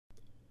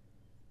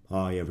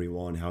Hi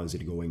everyone, how's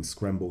it going?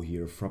 Scramble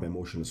here from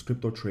Emotional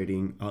Crypto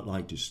Trading. I'd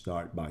like to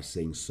start by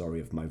saying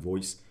sorry of my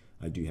voice.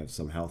 I do have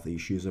some health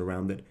issues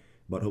around it,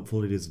 but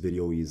hopefully this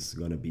video is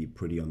gonna be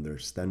pretty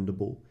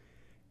understandable,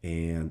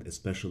 and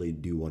especially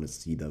do want to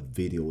see the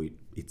video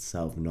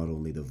itself, not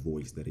only the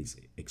voice that is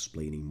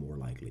explaining more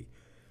likely.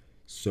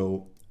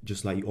 So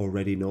just like you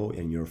already know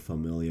and you're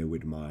familiar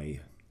with my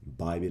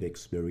Bybit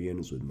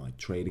experience, with my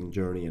trading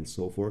journey and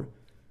so forth,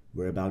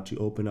 we're about to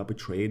open up a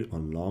trade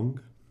on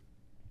long.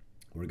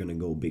 We're going to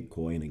go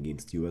Bitcoin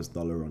against US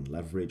dollar on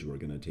leverage. We're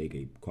going to take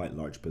a quite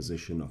large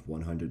position of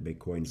 100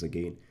 Bitcoins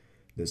again.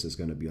 This is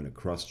going to be on a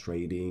cross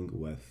trading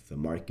with the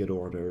market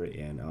order,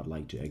 and I'd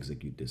like to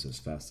execute this as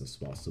fast as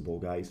possible,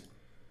 guys.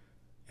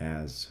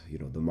 As you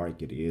know, the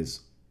market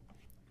is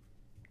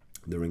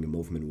during a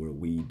movement where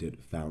we did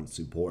found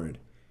support,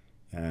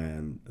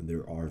 and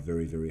there are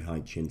very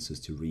high chances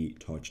to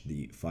retouch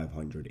the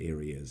 500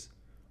 areas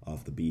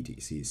of the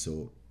BTC.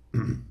 So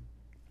in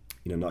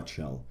a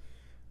nutshell,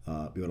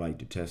 we would like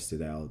to test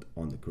it out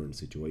on the current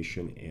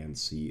situation and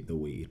see the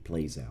way it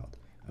plays out.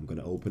 I'm going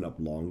to open up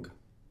long.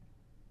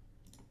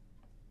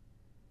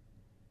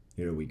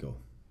 Here we go.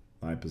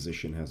 My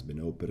position has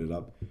been opened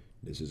up.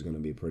 This is going to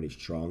be pretty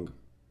strong.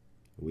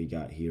 We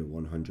got here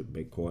 100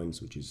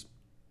 Bitcoins, which is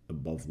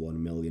above $1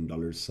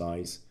 million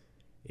size.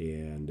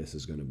 And this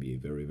is going to be a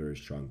very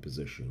strong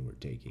position we're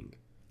taking.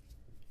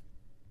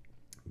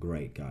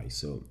 Great, guys.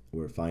 So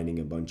we're finding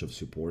a bunch of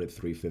support at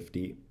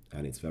 350.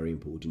 And it's very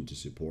important to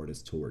support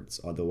us towards.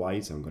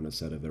 Otherwise, I'm going to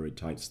set a very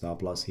tight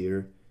stop loss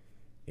here,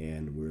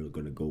 and we're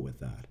going to go with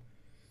that.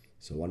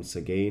 So once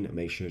again,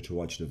 make sure to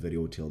watch the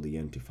video till the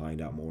end to find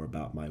out more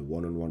about my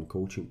one-on-one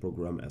coaching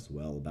program, as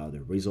well about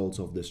the results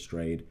of this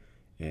trade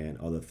and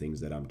other things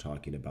that I'm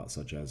talking about,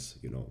 such as,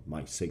 you know,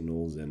 my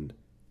signals and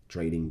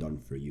trading done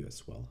for you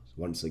as well. So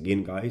once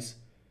again, guys,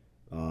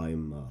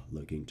 I'm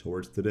looking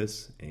towards to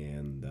this,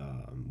 and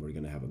we're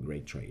going to have a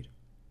great trade.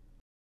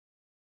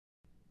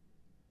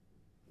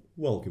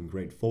 Welcome,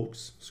 great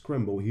folks.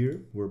 Scramble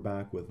here. We're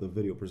back with the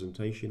video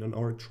presentation on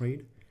our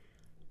trade,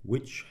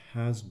 which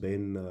has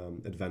been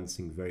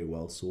advancing very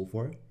well so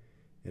far.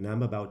 And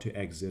I'm about to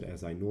exit,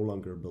 as I no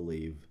longer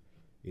believe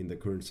in the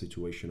current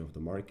situation of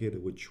the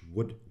market, which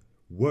would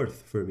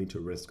worth for me to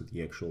risk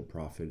the actual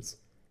profits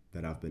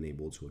that I've been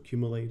able to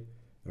accumulate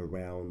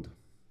around,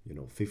 you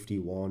know,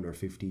 51 or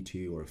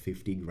 52 or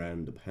 50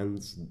 grand,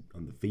 depends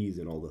on the fees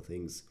and all the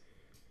things.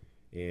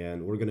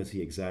 And we're going to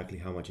see exactly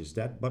how much is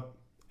that. But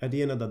at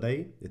the end of the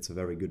day, it's a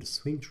very good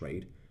swing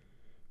trade,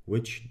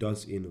 which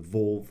does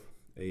involve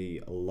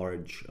a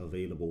large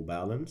available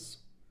balance,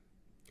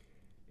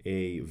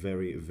 a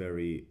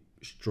very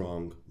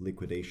strong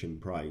liquidation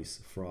price.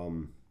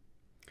 From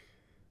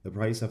the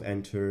price I've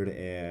entered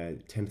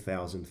at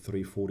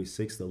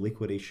 10,346, the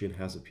liquidation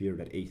has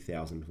appeared at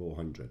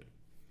 8,400.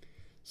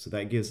 So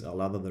that gives a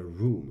lot of the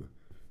room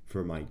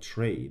for my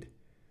trade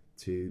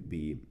to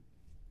be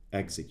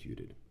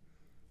executed,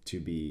 to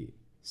be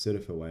sort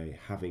of away,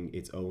 having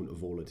its own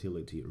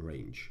volatility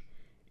range.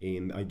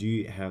 And I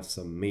do have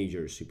some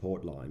major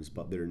support lines,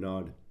 but they're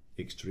not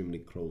extremely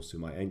close to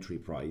my entry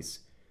price.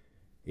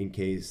 In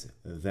case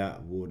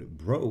that would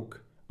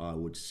broke, I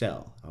would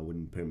sell. I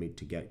wouldn't permit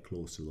to get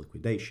close to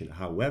liquidation.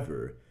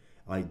 However,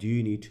 I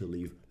do need to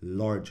leave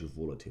large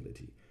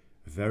volatility,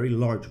 very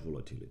large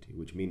volatility,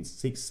 which means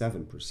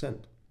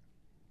 6-7%.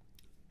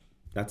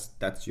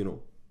 That's you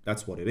know,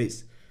 that's what it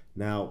is.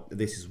 Now,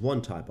 this is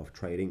one type of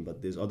trading,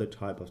 but there's other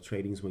type of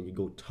tradings when you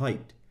go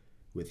tight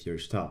with your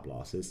stop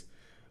losses,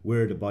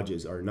 where the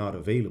budgets are not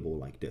available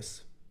like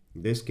this.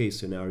 In this case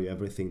scenario,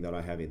 everything that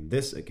I have in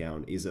this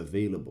account is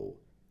available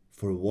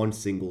for one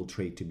single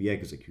trade to be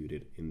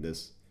executed in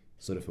this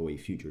sort of a way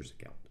futures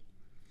account.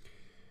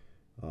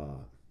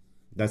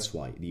 That's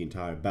why the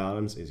entire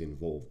balance is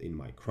involved in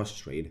my cross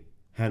trade.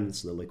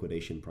 Hence, the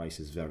liquidation price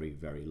is very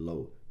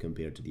low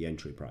compared to the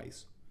entry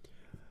price.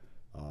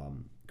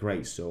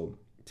 Great, so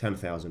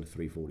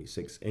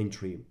 10,346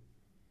 entry,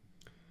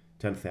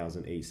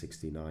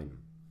 10,869,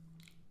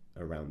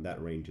 around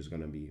that range is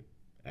going to be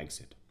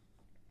exit.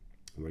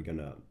 We're going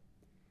to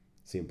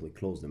simply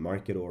close the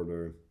market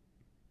order.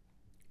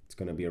 It's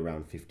going to be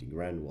around 50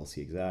 grand. We'll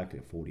see exactly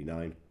at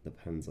 49,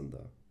 depends on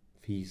the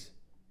fees.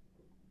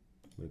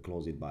 We'll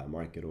close it by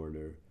market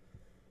order.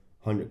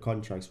 100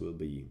 contracts will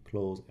be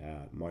closed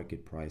at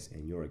market price,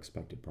 and your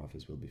expected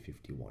profits will be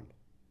 51.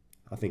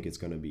 I think it's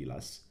going to be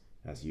less,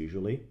 as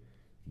usually,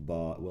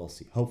 but we'll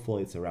see.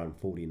 Hopefully it's around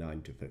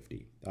 49 to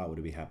 50. I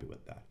would be happy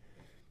with that.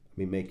 I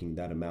mean, making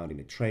that amount in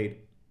a trade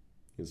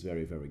is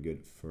very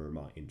good for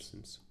my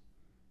instance.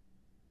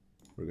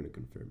 We're going to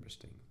confirm this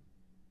thing.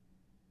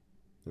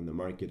 And the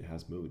market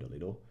has moved a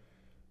little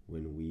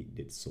when we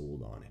did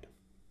sold on it.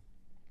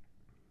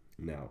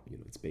 Now, you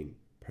know, it's being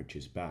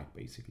purchased back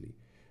basically,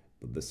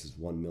 but this is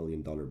 $1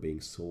 million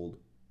being sold,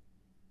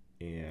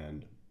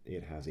 and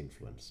it has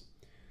influence.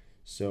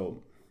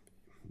 So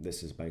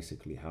this is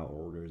basically how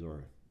orders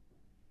are,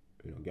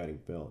 you know, getting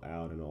filled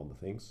out and all the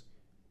things.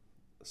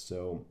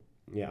 So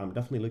yeah, I'm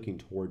definitely looking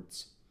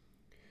towards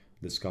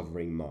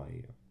discovering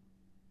my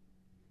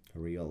a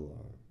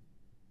real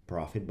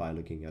profit by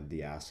looking at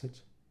the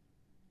asset.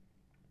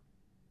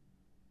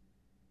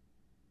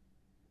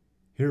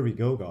 Here we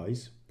go,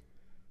 guys.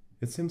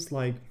 It seems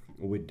like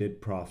we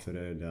did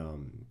profited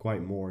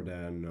quite more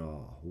than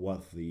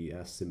what the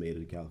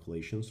estimated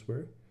calculations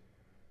were.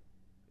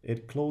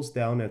 It closed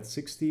down at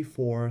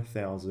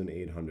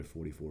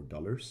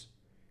 $64,844,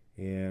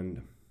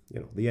 and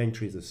the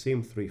entry is the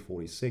same,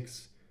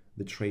 346.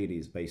 The trade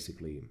is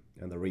basically,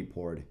 and the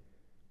report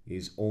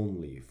is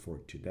only for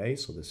today,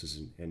 so this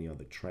isn't any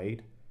other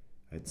trade.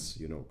 It's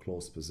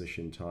close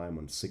position time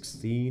on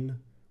 16.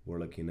 We're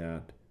looking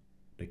at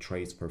the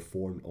trades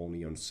performed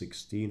only on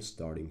 16,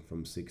 starting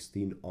from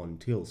 16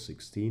 until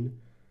 16,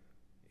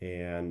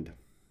 and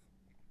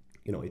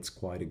it's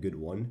quite a good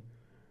one.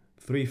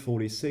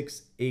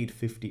 346,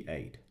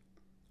 858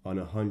 on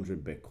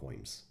 100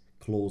 bitcoins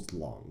closed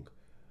long.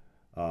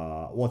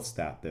 What's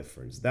that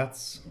difference?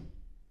 That's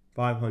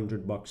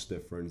 $500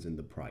 difference in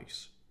the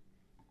price.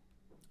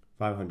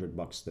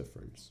 $500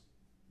 difference.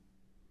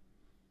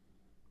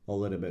 A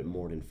little bit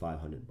more than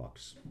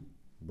 $500.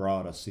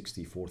 Brought us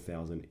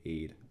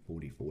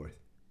 64,844.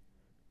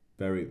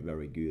 Very,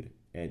 very good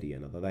at the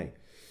end of the day.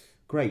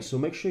 Great. So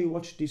make sure you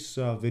watch this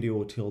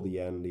video till the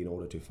end in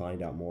order to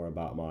find out more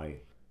about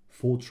my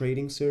full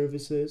trading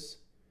services,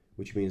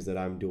 which means that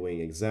I'm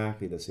doing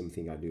exactly the same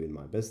thing I do in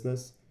my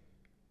business.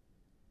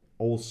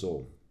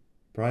 Also,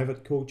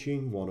 private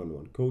coaching,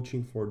 one-on-one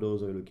coaching for those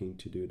who are looking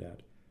to do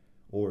that,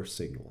 or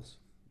signals.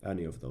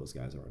 Any of those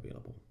guys are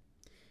available.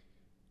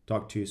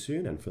 Talk to you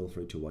soon, and feel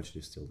free to watch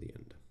this till the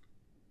end.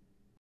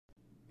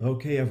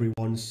 Okay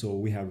everyone, so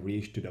we have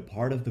reached to the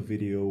part of the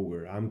video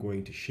where I'm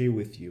going to share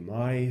with you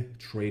my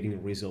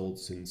trading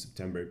results in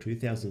September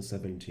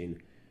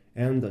 2017.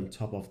 And on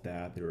top of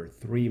that, there are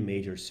 3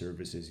 major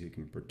services you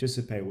can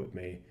participate with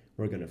me.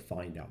 We're going to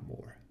find out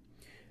more.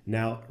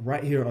 Now,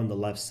 right here on the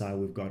left side,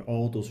 we've got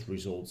all those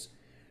results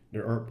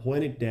that are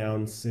pointed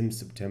down since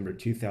September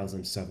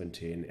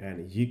 2017.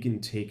 And you can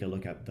take a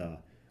look at the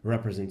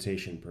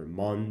representation per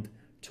month,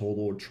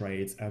 total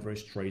trades,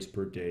 average trades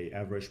per day,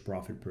 average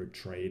profit per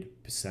trade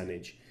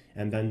percentage,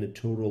 and then the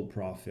total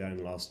profit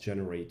and loss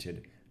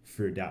generated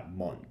for that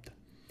month.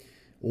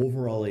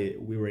 Overall,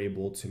 we were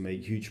able to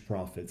make huge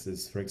profits.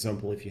 As for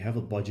example, if you have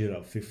a budget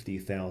of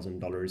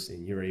 $50,000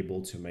 and you're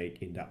able to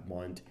make in that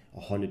month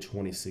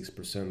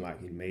 126%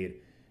 like you made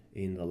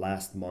in the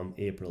last month,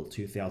 April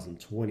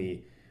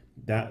 2020,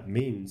 that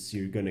means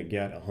you're gonna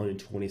get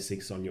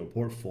 126 on your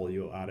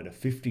portfolio out of the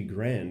 50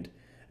 grand.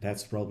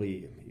 That's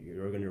probably,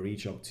 you're gonna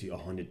reach up to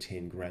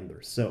 110 grand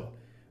or so,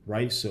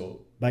 right?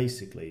 So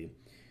basically,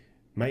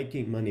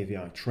 making money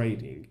via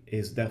trading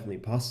is definitely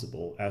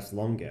possible as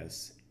long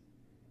as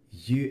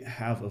you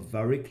have a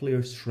very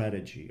clear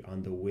strategy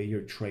on the way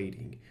you're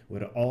trading,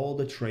 where all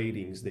the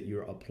tradings that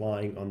you're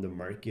applying on the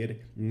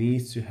market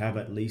needs to have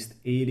at least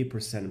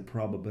 80%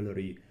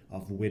 probability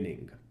of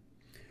winning.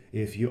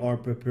 If you are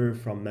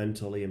prepared from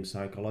mentally and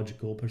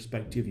psychological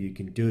perspective, you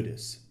can do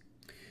this.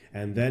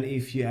 And then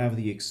if you have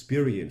the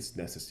experience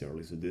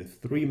necessarily, so the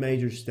 3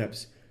 major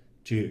steps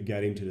to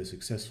get into the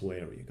successful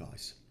area,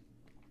 guys.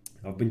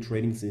 I've been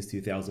trading since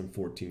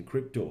 2014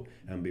 crypto,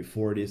 and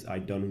before this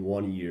I'd done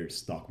 1 year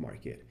stock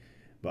market.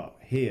 But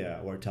here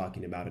we're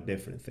talking about a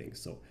different thing.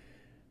 So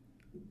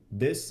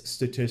this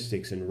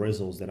statistics and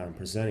results that I'm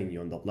presenting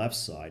you on the left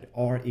side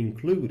are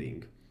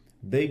including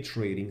day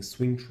trading,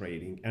 swing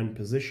trading, and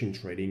position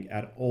trading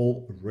at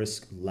all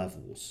risk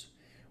levels,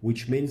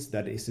 which means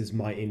that this is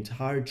my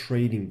entire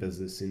trading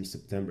business in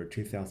September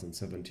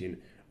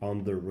 2017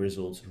 on the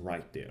results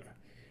right there.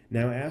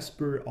 Now, as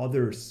per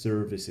other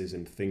services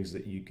and things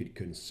that you could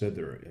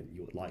consider and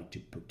you would like to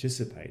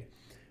participate,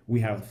 we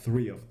have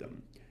 3 of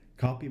them.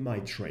 Copy my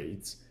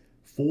trades,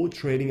 full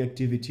trading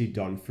activity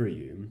done for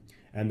you,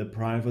 and the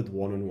private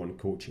one-on-one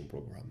coaching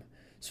program.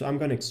 So I'm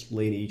going to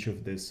explain each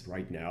of this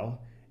right now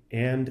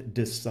and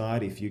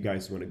decide if you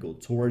guys want to go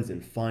towards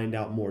and find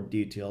out more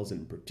details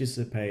and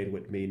participate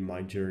with me in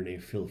my journey.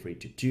 Feel free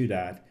to do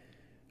that.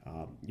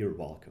 You're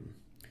welcome.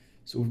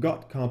 So we've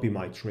got Copy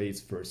My Trades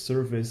for a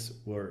service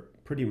where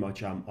pretty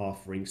much I'm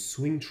offering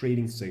swing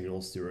trading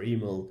signals to your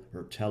email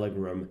or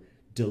Telegram,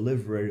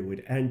 delivered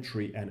with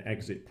entry and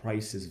exit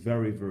prices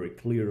very, very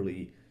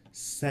clearly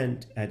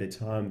sent at the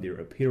time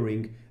they're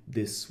appearing.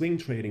 These swing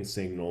trading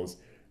signals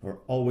are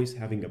always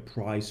having a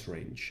price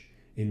range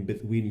in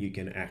between you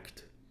can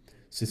act.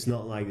 So it's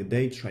not like the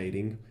day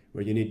trading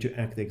where you need to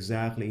act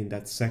exactly in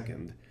that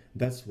second.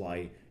 That's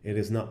why it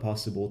is not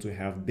possible to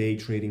have day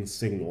trading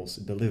signals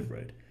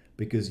delivered,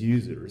 because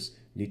users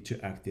need to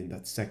act in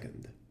that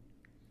second.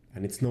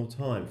 And it's no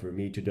time for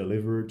me to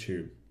deliver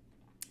to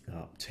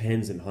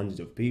tens and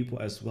hundreds of people,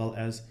 as well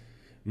as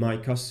my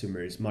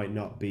customers might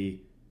not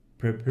be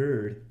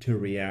prepared to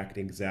react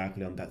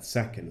exactly on that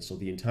second. So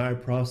the entire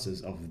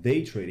process of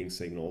day trading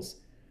signals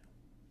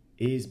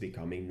is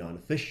becoming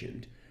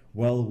non-efficient.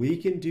 What we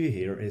can do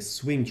here is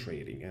swing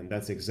trading, and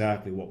that's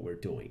exactly what we're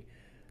doing.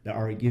 They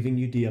are giving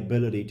you the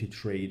ability to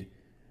trade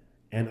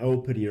and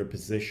open your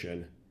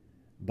position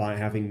by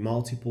having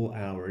multiple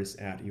hours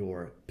at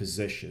your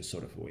position,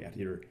 sort of way, at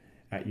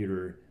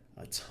your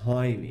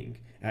timing,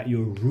 at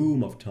your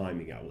room of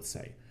timing, I would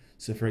say.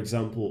 So for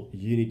example,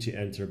 you need to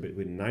enter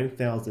between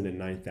 9,000 and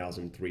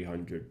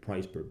 9,300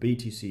 price per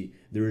BTC.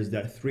 There is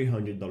that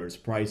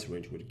 $300 price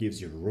range, which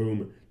gives you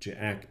room to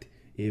act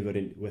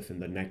even within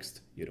the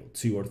next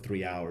 2 or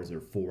 3 hours or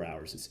 4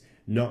 hours. It's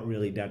not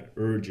really that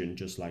urgent,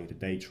 just like the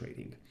day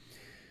trading.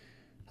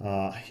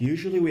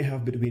 Usually we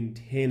have between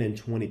 10 and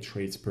 20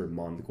 trades per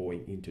month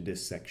going into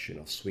this section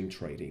of swing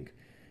trading,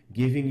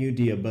 giving you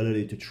the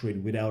ability to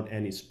trade without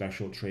any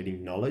special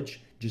trading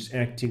knowledge, just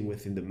acting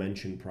within the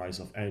mentioned price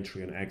of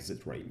entry and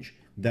exit range.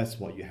 That's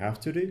what you have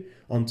to do.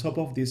 On top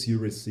of this, you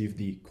receive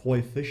the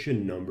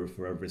coefficient number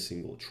for every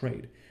single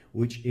trade,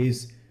 which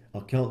is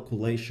a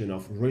calculation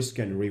of risk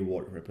and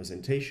reward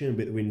representation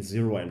between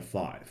 0 and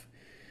 5.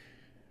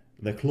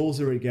 The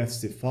closer it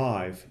gets to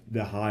 5,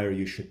 the higher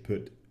you should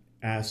put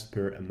as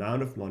per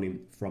amount of money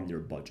from your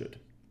budget.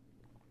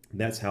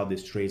 That's how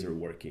these trades are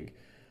working.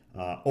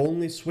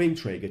 Only swing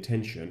trade,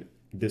 attention.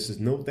 This is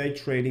no day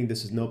trading,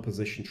 this is no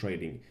position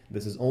trading.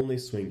 This is only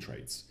swing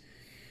trades.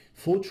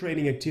 Full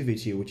trading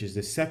activity, which is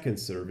the second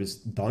service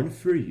done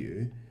for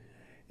you.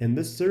 In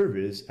this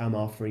service, I'm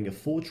offering a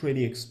full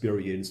trading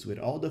experience with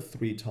all the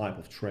 3 types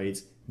of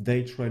trades: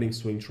 day trading,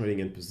 swing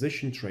trading, and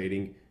position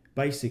trading.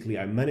 Basically,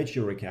 I manage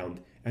your account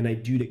and I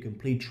do the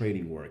complete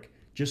trading work,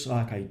 just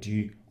like I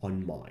do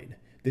on mine.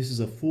 This is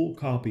a full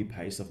copy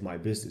paste of my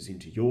business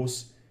into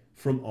yours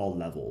from all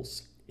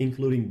levels,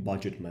 including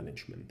budget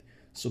management.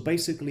 So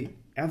basically,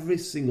 every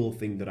single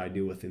thing that I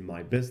do within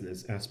my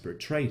business as per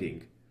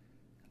trading,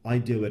 I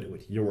do it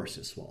with yours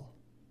as well.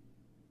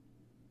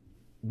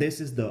 This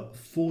is the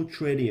full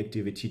trading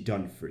activity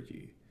done for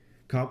you.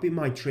 Copy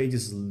my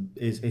trades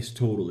is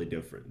totally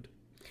different.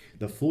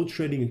 The full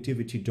trading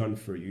activity done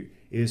for you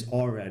is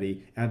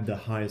already at the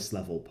highest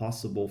level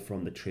possible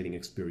from the trading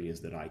experience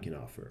that I can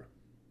offer.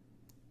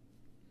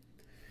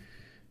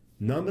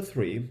 Number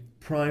 3,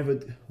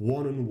 private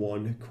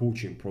one-on-one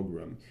coaching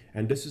program.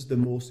 And this is the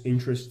most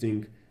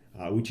interesting,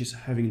 which is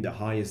having the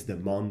highest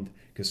demand,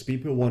 because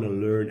people want to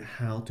learn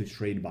how to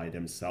trade by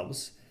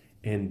themselves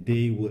and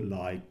they would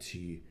like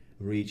to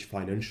reach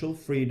financial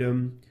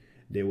freedom.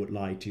 They would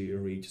like to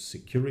reach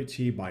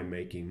security by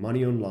making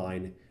money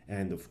online,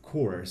 and of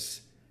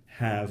course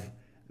have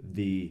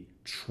the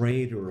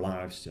trader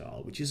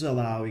lifestyle, which is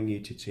allowing you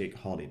to take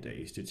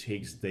holidays, to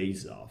take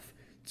days off,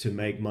 to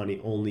make money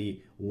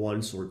only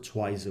once or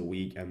twice a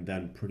week, and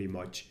then pretty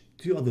much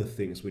do other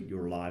things with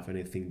your life,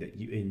 anything that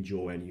you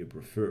enjoy and you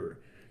prefer.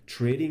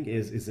 Trading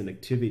is an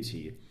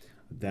activity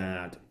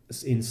that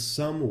in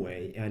some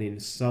way and in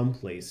some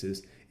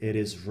places it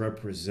is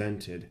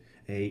represented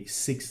a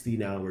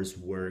 16 hours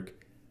work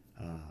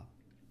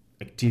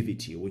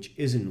activity, which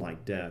isn't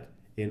like that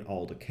in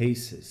all the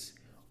cases,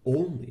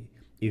 only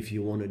if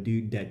you want to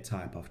do that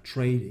type of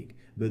trading.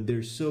 But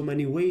there's so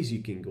many ways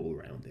you can go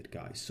around it,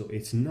 guys. So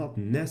it's not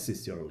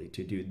necessarily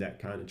to do that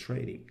kind of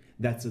trading.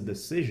 That's a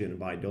decision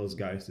by those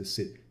guys to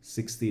sit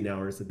 16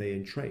 hours a day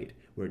and trade.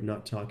 We're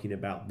not talking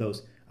about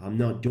those. I'm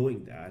not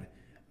doing that.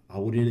 I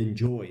wouldn't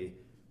enjoy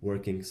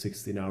working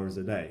 16 hours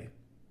a day.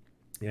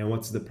 And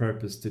what's the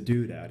purpose to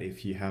do that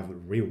if you have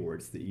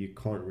rewards that you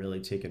can't really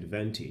take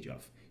advantage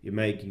of? You're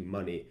making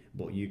money,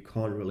 but you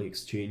can't really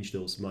exchange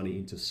those money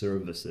into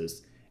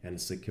services and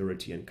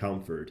security and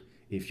comfort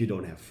if you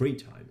don't have free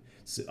time.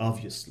 So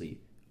obviously,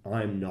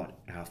 I'm not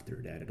after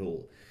that at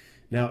all.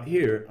 Now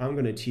here, I'm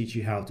going to teach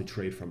you how to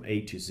trade from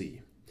A to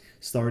Z,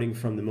 starting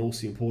from the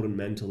most important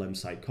mental and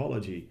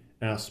psychology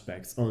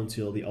aspects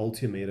until the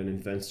ultimate and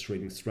advanced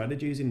trading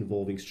strategies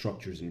involving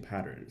structures and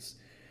patterns.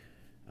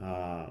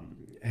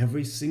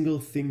 Every single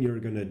thing you're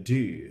going to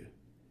do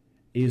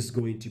is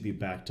going to be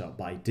backed up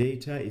by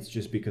data. It's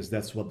just because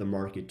that's what the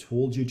market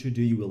told you to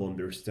do. You will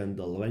understand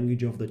the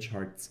language of the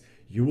charts.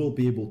 You will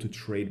be able to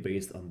trade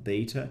based on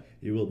data.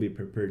 You will be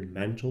prepared,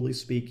 mentally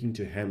speaking,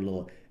 to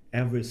handle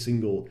every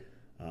single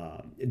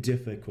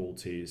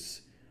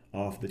difficulties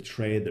of the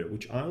trader,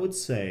 which I would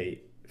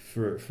say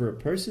for a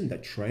person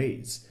that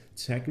trades,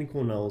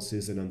 technical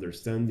analysis and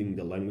understanding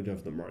the language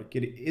of the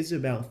market is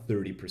about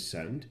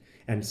 30%,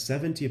 and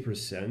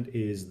 70%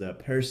 is the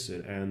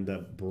person and the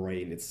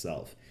brain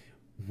itself,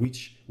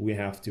 which we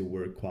have to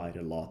work quite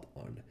a lot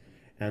on.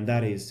 And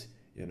that is,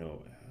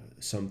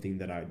 something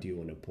that I do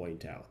want to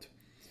point out.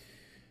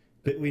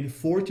 Between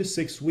 4 to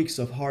 6 weeks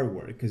of hard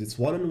work, because it's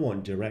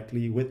one-on-one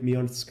directly with me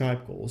on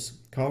Skype calls,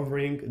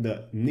 covering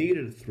the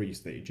needed 3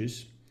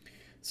 stages: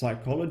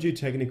 psychology,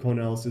 technical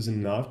analysis,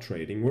 and nav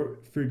trading. Where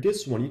for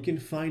this one, you can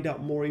find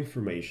out more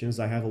information, as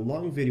I have a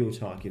long video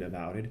talking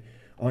about it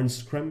on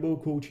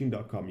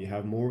scrambocoaching.com. You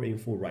have more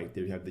info right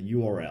there. You have the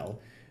URL.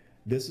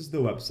 This is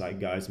the website,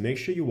 guys. Make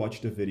sure you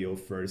watch the video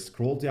first.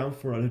 Scroll down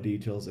for other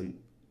details and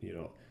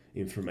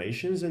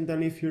informations, and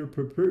then if you're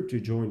prepared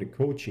to join the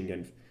coaching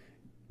and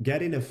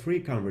get in a free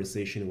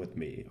conversation with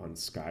me on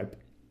Skype,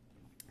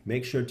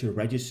 make sure to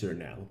register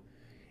now,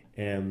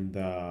 and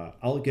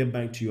I'll get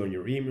back to you on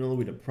your email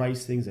with the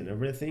pricings and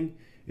everything.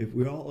 if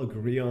we all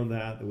agree on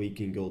that, we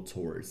can go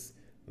towards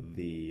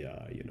the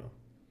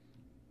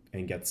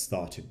and get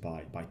started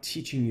by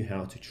teaching you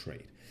how to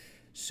trade.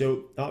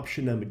 So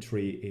option number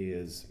 3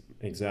 is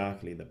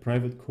exactly the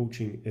private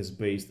coaching is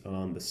based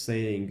on the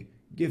saying,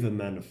 give a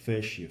man a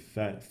fish, you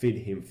feed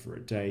him for a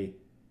day.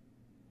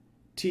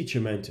 Teach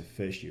a man to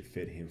fish, you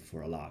feed him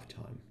for a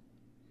lifetime.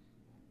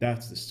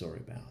 That's the story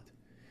about.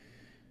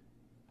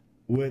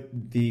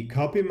 With the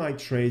copy my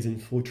trades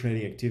and full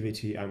trading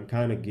activity, I'm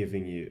kind of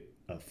giving you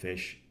a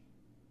fish,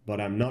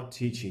 but I'm not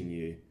teaching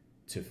you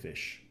to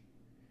fish.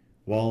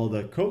 While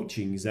the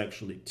coaching is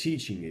actually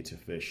teaching you to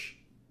fish,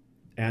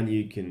 and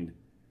you can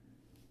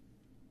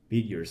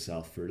feed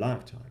yourself for a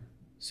lifetime.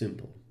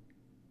 Simple.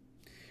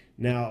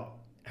 Now,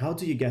 how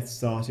do you get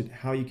started?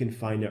 How you can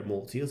find out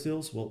more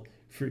details? Well,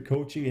 for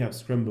coaching, you have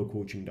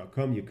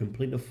scramblecoaching.com. You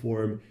complete the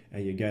form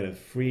and you get a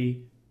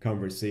free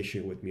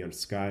conversation with me on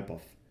Skype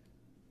of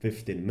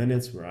 15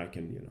 minutes where I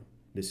can,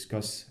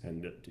 discuss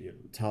and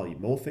tell you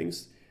more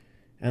things.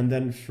 And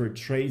then for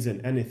trades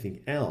and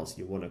anything else,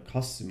 you want a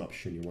custom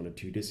option, you want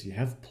to do this, you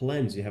have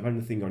plans, you have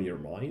anything on your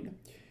mind,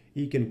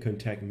 you can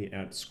contact me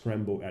at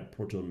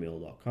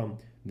scramble@protonmail.com.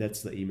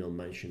 That's the email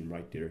mentioned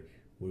right there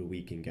where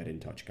we can get in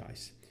touch,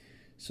 guys.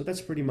 So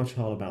that's pretty much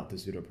all about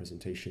this video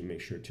presentation.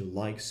 Make sure to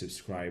like,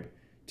 subscribe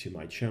to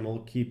my channel,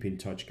 keep in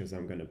touch because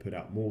I'm going to put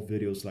out more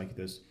videos like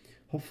this.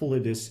 Hopefully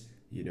this,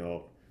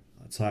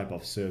 type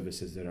of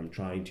services that I'm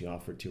trying to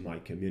offer to my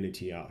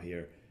community out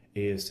here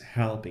is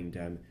helping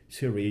them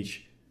to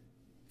reach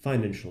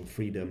financial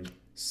freedom,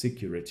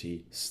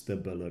 security,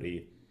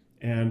 stability,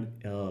 and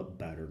a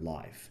better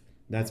life.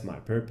 That's my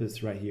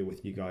purpose right here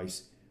with you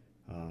guys.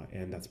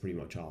 And that's pretty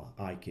much all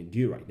I can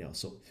do right now.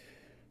 So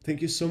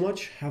thank you so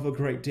much. Have a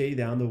great day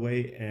down the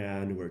way,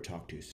 and we'll talk to you soon.